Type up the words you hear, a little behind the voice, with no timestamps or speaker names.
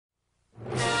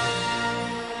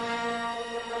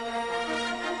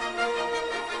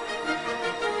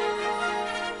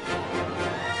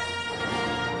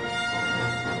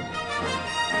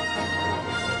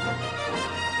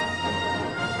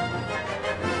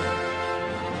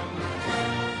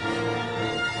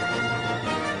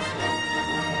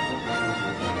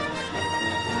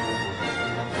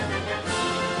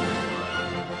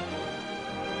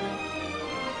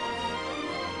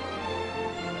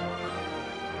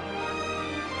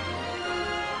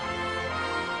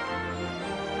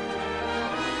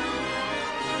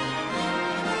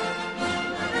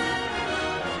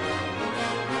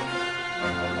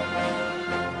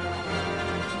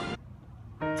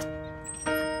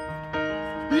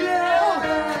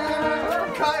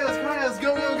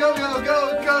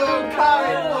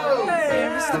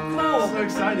so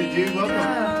excited, dude. Welcome.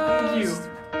 Thank you.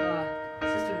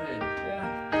 Sisterhood.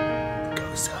 Yeah. Go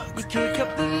Sox. You kick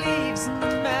up the leaves and the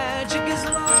magic is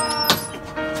lost.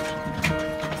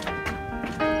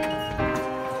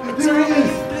 There he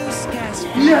is. Blue skies.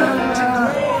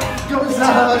 Yeah. Go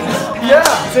Sox. Yeah.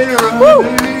 Say it, Woo.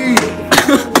 baby.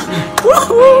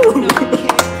 Woohoo!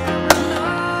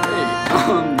 Hey,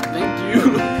 thank you.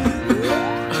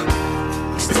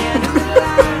 Stand in the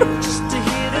line just to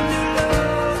hit a new low.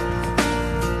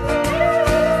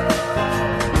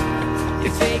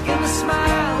 You're faking the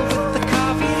smile with the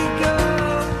coffee to go.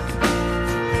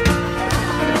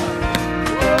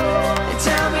 And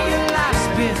tell me your life's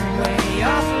been way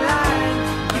offline.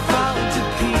 You fall to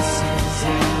pieces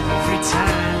every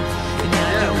time. And I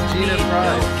don't need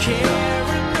no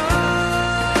carrying on.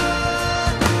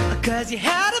 'Cause you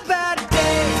had a bad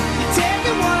day. You're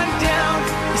taking one down.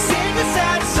 You sing a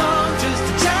sad song just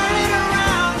to turn it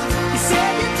around. You say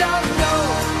you don't know.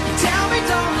 You tell me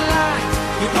don't lie.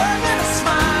 You work at a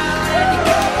smile and you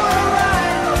go for a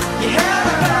ride. You had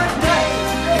a bad day.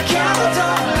 The camera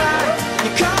don't lie.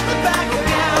 You're coming back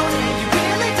down and you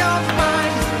really don't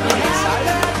mind. You had a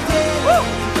bad day.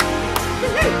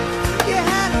 You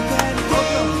had a bad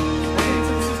day.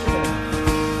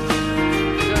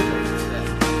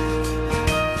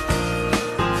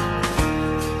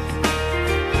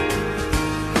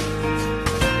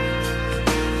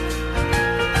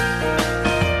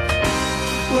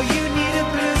 Well, you need a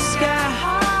blue sky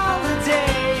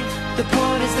holiday. The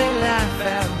point is they laugh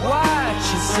at what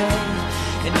you say.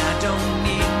 And I don't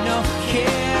need no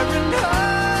carrying on.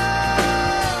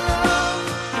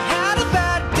 You had a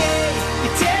bad day.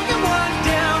 You're taking one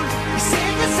down. You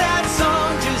sing a sad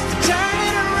song just to turn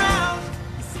it around.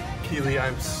 Keely,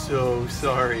 I'm so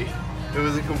sorry. It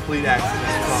was a complete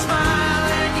accident. Smile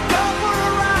and you go for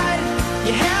a ride.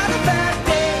 You had a bad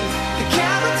day. The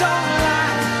camera don't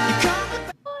lie. You come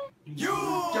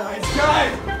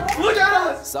Guys, look at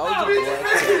us! Soldier Boy.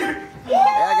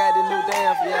 Hey, I got this new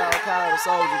dance for y'all called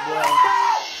Soldier Boy.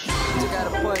 You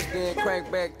gotta punch, then crank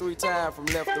back 3 times from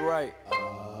left to right.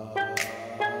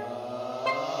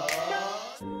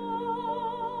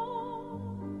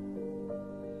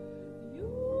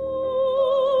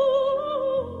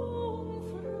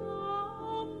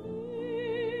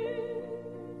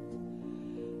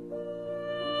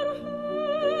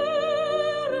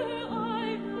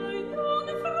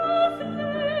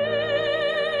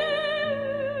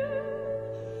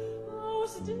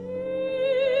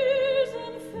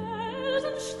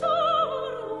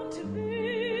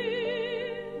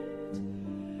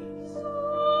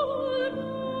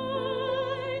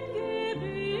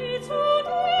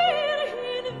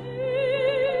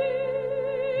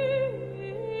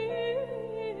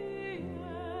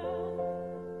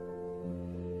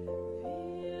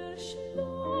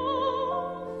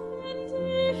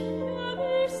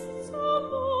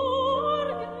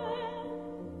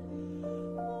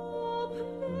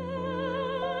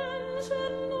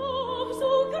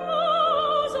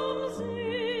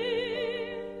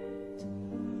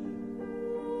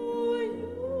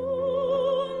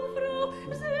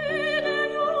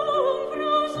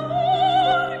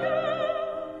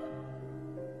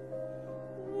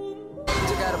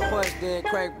 Punch, then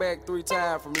crank back 3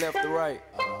 times from left to right.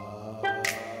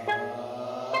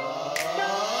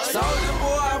 Soldier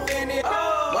Boy, I'm in it.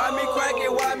 Why me crank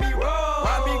it? Why me roll?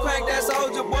 Why me crank that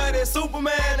Soldier Boy? That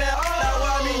Superman? That now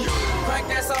why me crank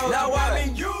that Soldier? Now why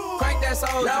me crank that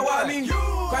Soldier? Now why me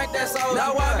crank that Soldier?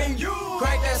 Now why me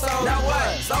crank that Soldier? Now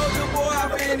what? Soldier Boy,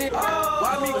 I'm in it.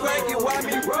 Why me crank it? Why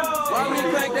me roll? Why me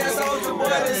crank that Soldier Boy?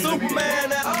 That Superman?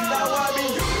 That now why me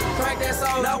crank that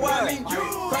Soldier? Now why me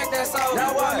crank that Soldier?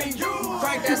 Now why me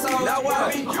crank that Soldier? Now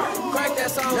why me crank that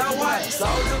Soldier? Now what?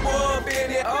 Soldier Boy, I'm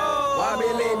in it. Why me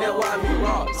lean that? Why me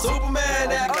rock? Superman?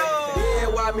 That yeah,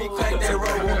 why me crank that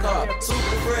Robocop?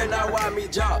 Super friend, now why me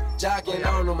jocking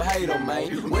on them, hate them,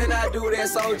 man. When I do that,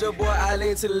 Soldier Boy, I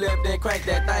lean to the left, then crank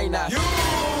that thing now.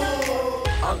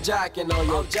 I'm jocking on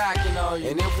you, I'm jocking on you.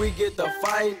 And if we get the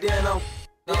fight, then I'm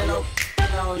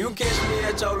you catch me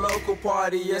at your local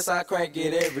party, yes, I crank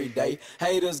it every day.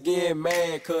 Haters getting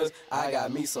mad, cause I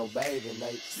got me some bathing,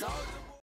 Nate.